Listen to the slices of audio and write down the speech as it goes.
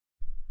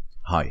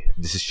Hi,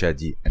 this is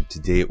Shadi, and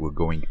today we're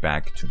going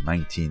back to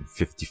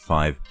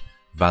 1955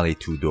 Vale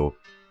Tudo,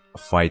 a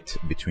fight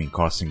between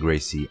Carlson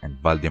Gracie and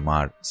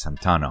Waldemar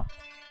Santana.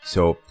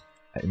 So,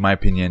 in my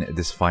opinion,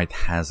 this fight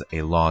has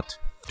a lot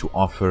to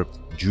offer.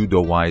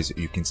 Judo-wise,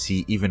 you can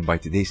see even by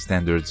today's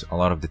standards, a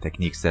lot of the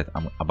techniques that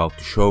I'm about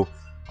to show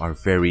are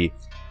very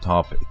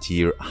top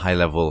tier, high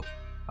level.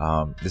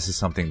 This is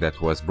something that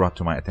was brought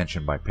to my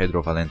attention by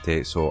Pedro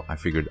Valente, so I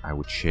figured I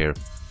would share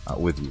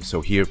with you.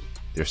 So here,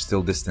 there's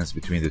still distance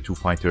between the two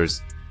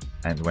fighters,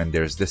 and when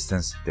there's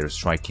distance, there's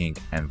striking,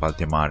 and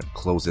Waldemar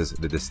closes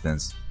the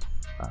distance.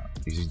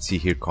 You can see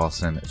here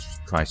Carlson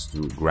tries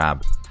to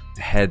grab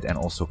the head and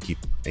also keep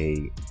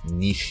a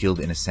knee shield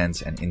in a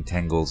sense, and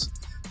entangles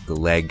the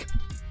leg.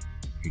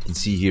 You can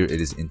see here it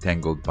is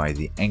entangled by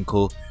the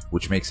ankle,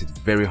 which makes it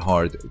very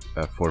hard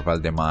for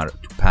Waldemar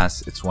to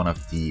pass. It's one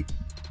of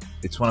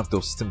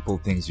those simple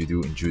things you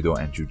do in judo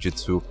and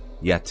jiu-jitsu,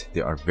 yet they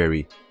are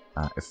very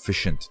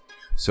efficient.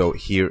 So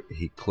here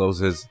he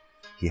closes,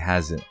 he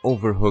has an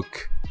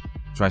overhook,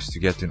 tries to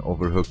get an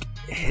overhook,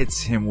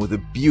 hits him with a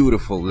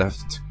beautiful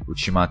left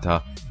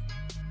uchimata,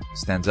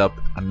 stands up,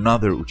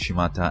 another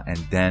uchimata, and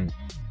then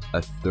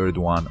a third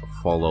one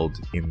followed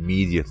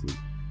immediately.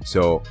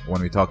 So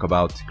when we talk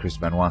about Chris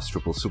Benoit's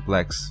triple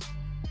suplex,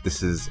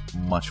 this is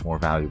much more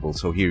valuable.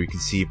 So here you can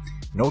see,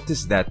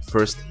 notice that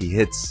first he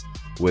hits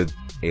with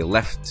a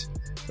left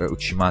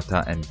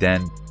uchimata and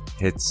then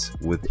hits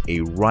with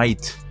a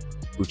right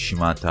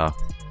uchimata,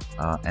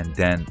 and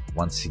then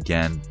once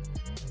again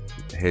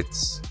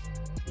hits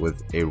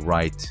with a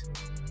right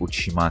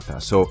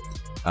uchimata. So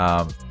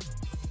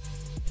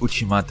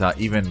uchimata,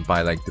 even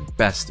by like the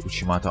best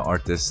uchimata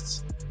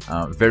artists,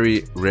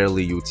 very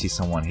rarely you would see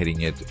someone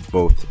hitting it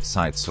both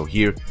sides. So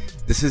here,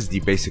 this is the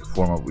basic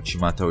form of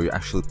uchimata, where you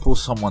actually pull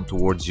someone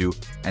towards you,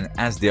 and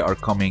as they are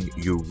coming,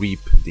 you reap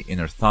the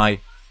inner thigh,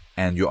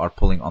 and you are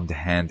pulling on the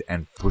hand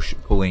and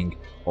pulling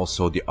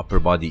also the upper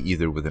body,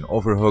 either with an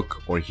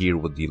overhook or here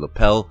with the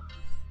lapel.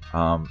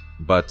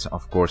 But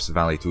of course,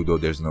 Vale Tudo,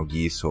 there's no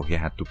gi, so he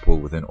had to pull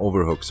with an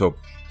overhook. So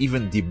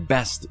even the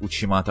best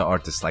uchimata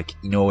artists like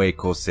Inoue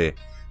Kose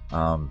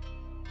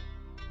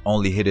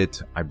only hit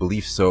it, I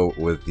believe so,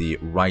 with the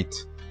right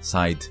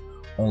side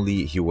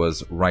only. He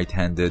was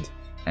right-handed,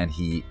 and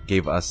he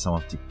gave us some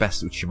of the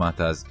best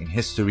uchimatas in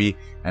history,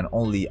 and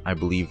only, I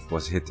believe,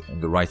 was hit on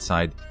the right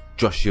side.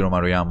 Joshiro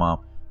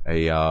Maruyama,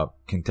 a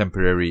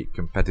contemporary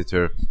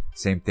competitor,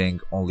 same thing,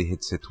 only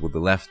hits it with the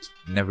left.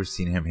 Never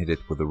seen him hit it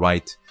with the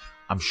right.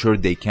 I'm sure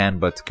they can,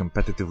 but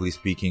competitively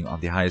speaking, on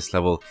the highest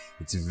level,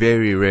 it's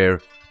very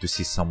rare to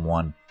see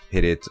someone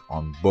hit it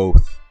on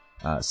both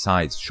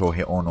sides.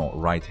 Shohei Ono,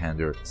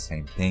 right-hander,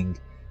 same thing.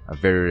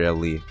 Very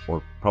rarely,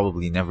 or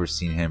probably never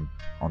seen him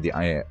on the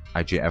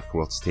IJF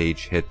world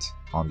stage hit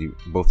on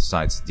both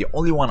sides. The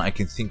only one I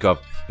can think of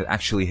that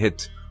actually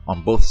hit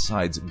on both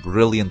sides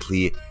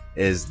brilliantly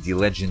is the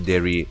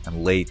legendary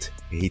and late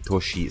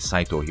Hitoshi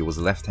Saito. He was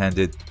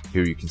left-handed.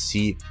 Here you can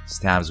see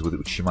stabs with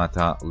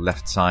uchimata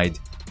left side.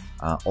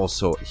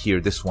 Also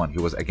here, this one, he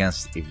was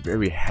against a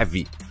very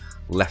heavy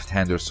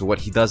left-hander. So what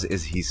he does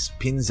is he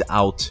spins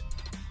out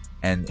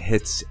and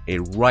hits a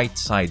right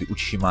side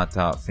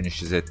uchimata,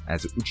 finishes it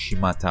as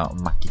uchimata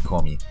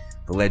makikomi.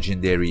 The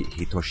legendary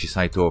Hitoshi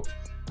Saito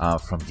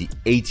from the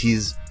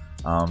 80s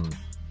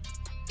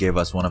gave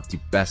us one of the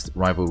best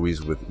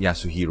rivalries with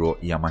Yasuhiro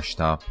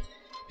Yamashita,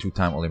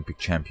 two-time Olympic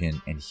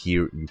champion, and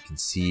here you can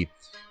see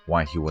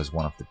why he was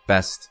one of the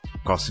best.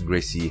 Carlson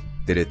Gracie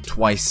did it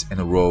twice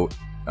in a row,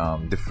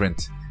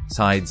 different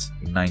sides,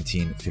 in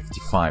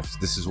 1955. So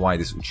this is why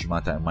this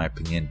uchimata, in my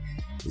opinion,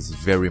 is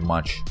very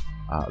much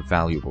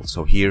valuable.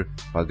 So here,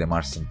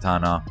 Waldemar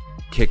Santana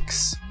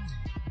kicks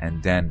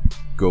and then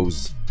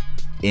goes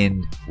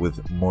in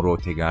with Moro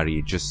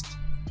Tegari, just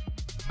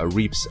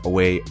reaps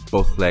away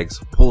both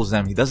legs, pulls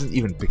them. He doesn't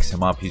even pick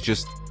him up, he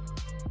just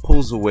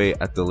pulls away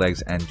at the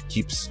legs and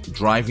keeps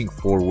driving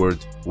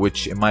forward,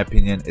 which in my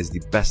opinion is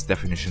the best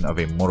definition of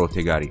a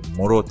morote gari.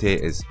 Morote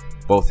is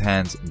both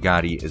hands,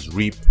 gari is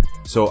reap.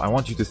 So I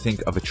want you to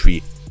think of a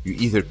tree. You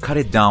either cut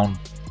it down,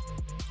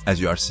 as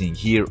you are seeing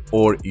here,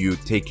 or you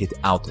take it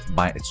out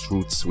by its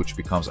roots, which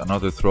becomes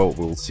another throw.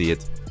 We'll see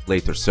it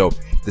later. So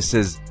this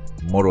is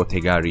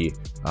morote gari.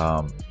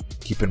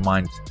 Keep in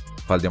mind,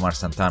 Waldemar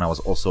Santana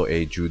was also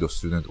a judo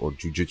student or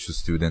jiu-jitsu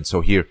student.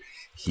 So here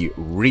he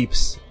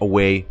reaps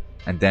away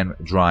and then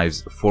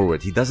drives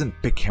forward. He doesn't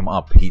pick him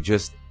up, he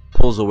just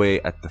pulls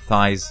away at the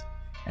thighs,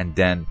 and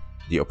then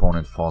the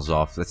opponent falls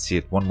off. Let's see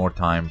it one more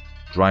time.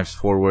 Drives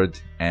forward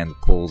and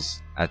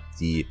pulls at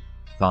the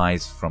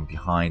thighs from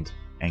behind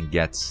and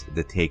gets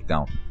the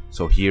takedown.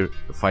 So here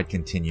the fight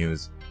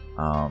continues.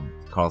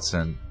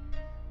 Carlson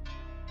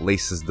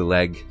laces the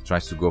leg,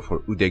 tries to go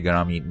for ude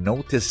garami.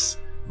 Notice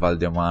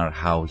Waldemar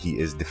how he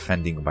is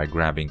defending by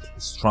grabbing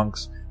his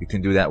trunks. You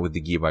can do that with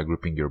the gi by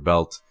gripping your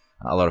belt.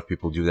 A lot of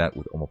people do that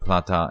with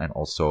omoplata and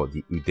also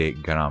the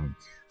ude garami.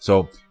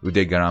 So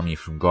ude garami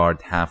from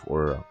guard, half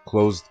or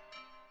closed.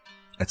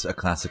 It's a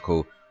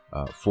classical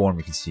form.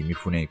 You can see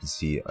Mifune, you can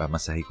see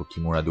Masahiko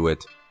Kimura do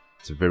it.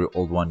 It's a very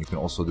old one. You can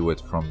also do it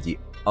from the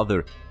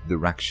other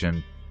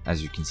direction,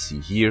 as you can see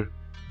here.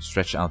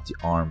 Stretch out the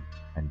arm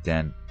and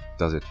then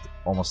does it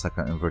almost like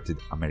an inverted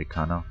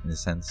Americana in a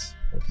sense,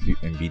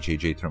 in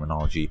BJJ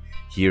terminology.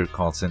 Here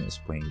Carlson is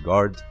playing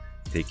guard,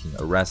 taking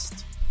a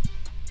rest,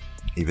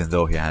 even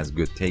though he has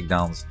good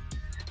takedowns.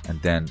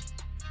 And then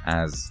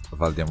as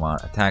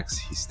Waldemar attacks,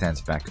 he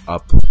stands back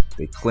up,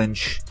 they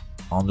clinch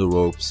on the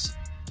ropes,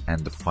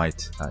 and the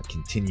fight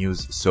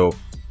continues. So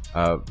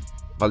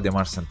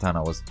Waldemar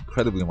Santana was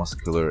incredibly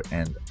muscular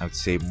and I would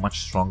say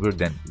much stronger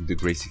than the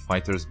Gracie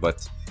fighters,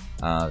 but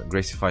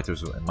Gracie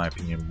fighters were, in my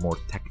opinion, more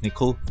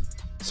technical.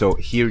 So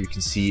here you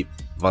can see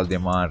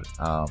Waldemar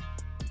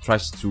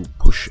tries to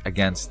push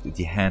against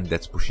the hand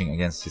that's pushing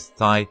against his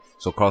thigh.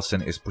 So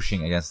Carlson is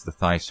pushing against the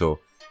thigh so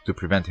to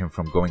prevent him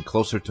from going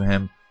closer to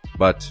him,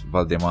 but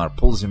Waldemar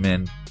pulls him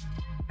in,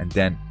 and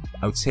then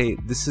I would say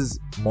this is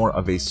more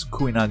of a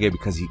Sukuinage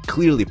because he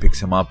clearly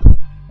picks him up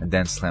and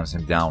then slams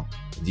him down.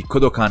 The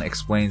Kodokan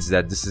explains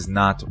that this is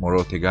not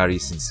Morotegari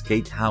since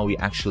Kate Howie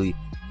actually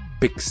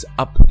picks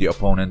up the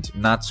opponent,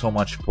 not so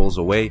much pulls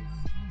away.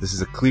 This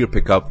is a clear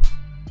pickup.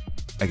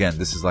 Again,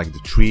 this is like the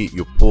tree,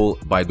 you pull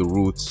by the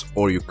roots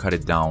or you cut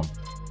it down,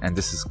 and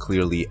this is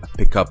clearly a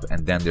pickup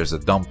and then there's a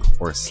dump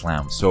or a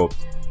slam. So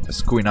a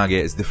Sukuinage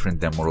is different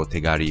than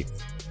Morotegari.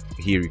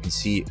 Here you can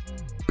see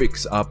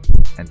picks up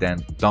and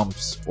then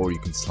dumps, or you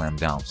can slam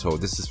down. So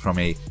this is from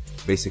a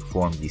basic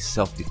form, the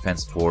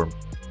self-defense form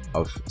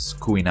of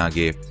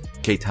Sukuinage.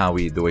 Kate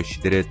Howie, the way she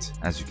did it,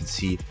 as you can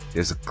see,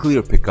 there's a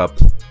clear pickup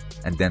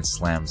and then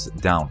slams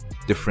down,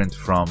 different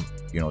from,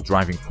 you know,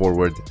 driving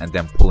forward and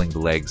then pulling the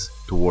legs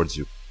towards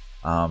you.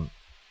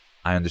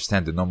 I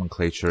understand the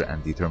nomenclature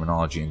and the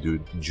terminology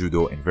in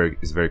Judo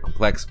is very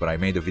complex, but I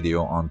made a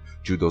video on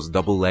Judo's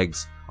double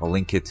legs. I'll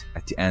link it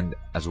at the end,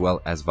 as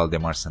well as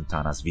Waldemar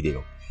Santana's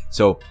video.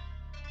 So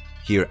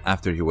here,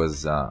 after he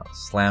was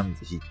slammed,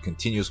 he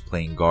continues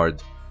playing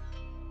guard,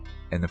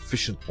 an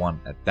efficient one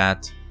at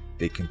that.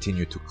 They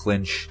continue to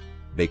clinch,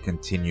 they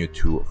continue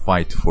to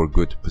fight for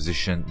good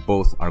position.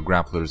 Both are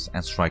grapplers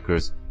and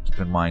strikers. Keep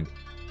in mind,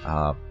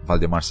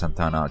 Waldemar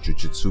Santana,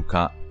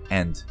 Jiu-Jitsuka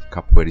and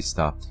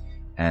Capoeirista.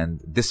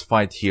 And this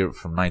fight here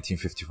from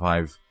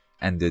 1955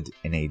 ended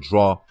in a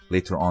draw.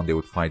 Later on they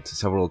would fight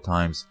several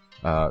times.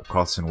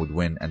 Carlson would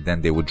win and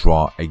then they would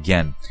draw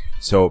again.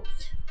 So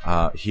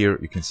here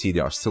you can see they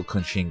are still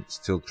clinching,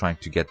 still trying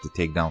to get the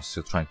takedown,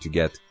 still trying to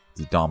get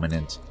the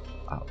dominant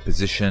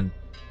position,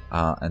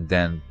 and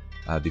then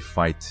the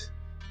fight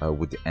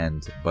would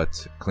end,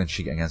 but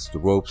clinching against the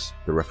ropes.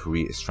 The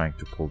referee is trying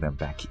to pull them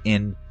back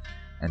in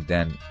and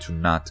then to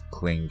not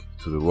cling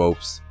to the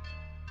ropes.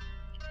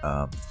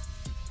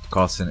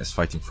 Carlson is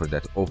fighting for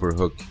that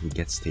overhook. He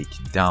gets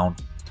taken down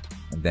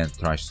and then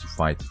tries to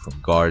fight from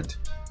guard,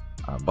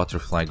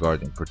 butterfly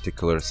guard in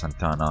particular.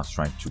 Santana is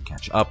trying to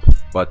catch up,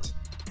 but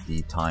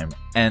the time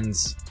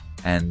ends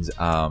and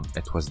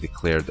it was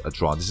declared a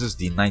draw. This is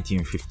the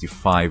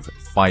 1955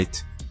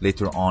 fight.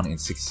 Later on in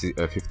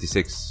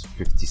 56,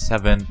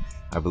 57,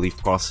 I believe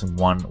Carlson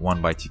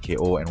won by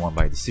TKO and one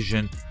by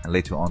decision, and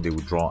later on they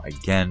would draw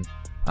again.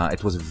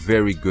 It was a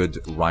very good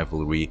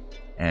rivalry,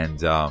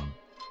 and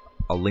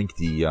I'll link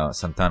the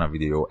Santana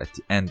video at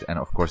the end, and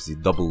of course the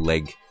double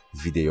leg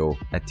video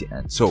at the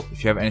end. So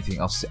if you have anything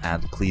else to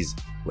add, please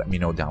let me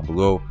know down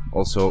below.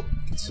 Also,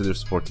 consider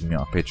supporting me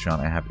on Patreon.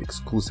 I have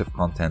exclusive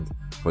content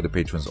for the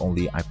patrons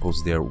only. I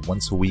post there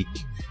once a week,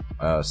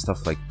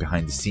 stuff like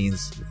behind the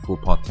scenes, full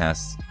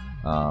podcasts,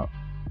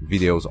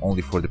 videos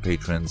only for the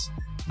patrons.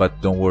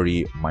 But don't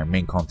worry, my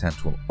main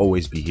content will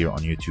always be here on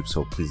YouTube,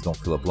 so please don't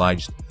feel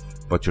obliged,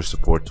 but your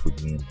support would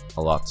mean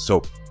a lot. So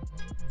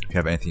if you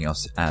have anything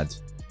else to add,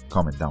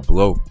 comment down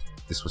below.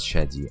 This was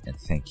Shadi, and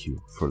thank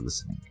you for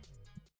listening.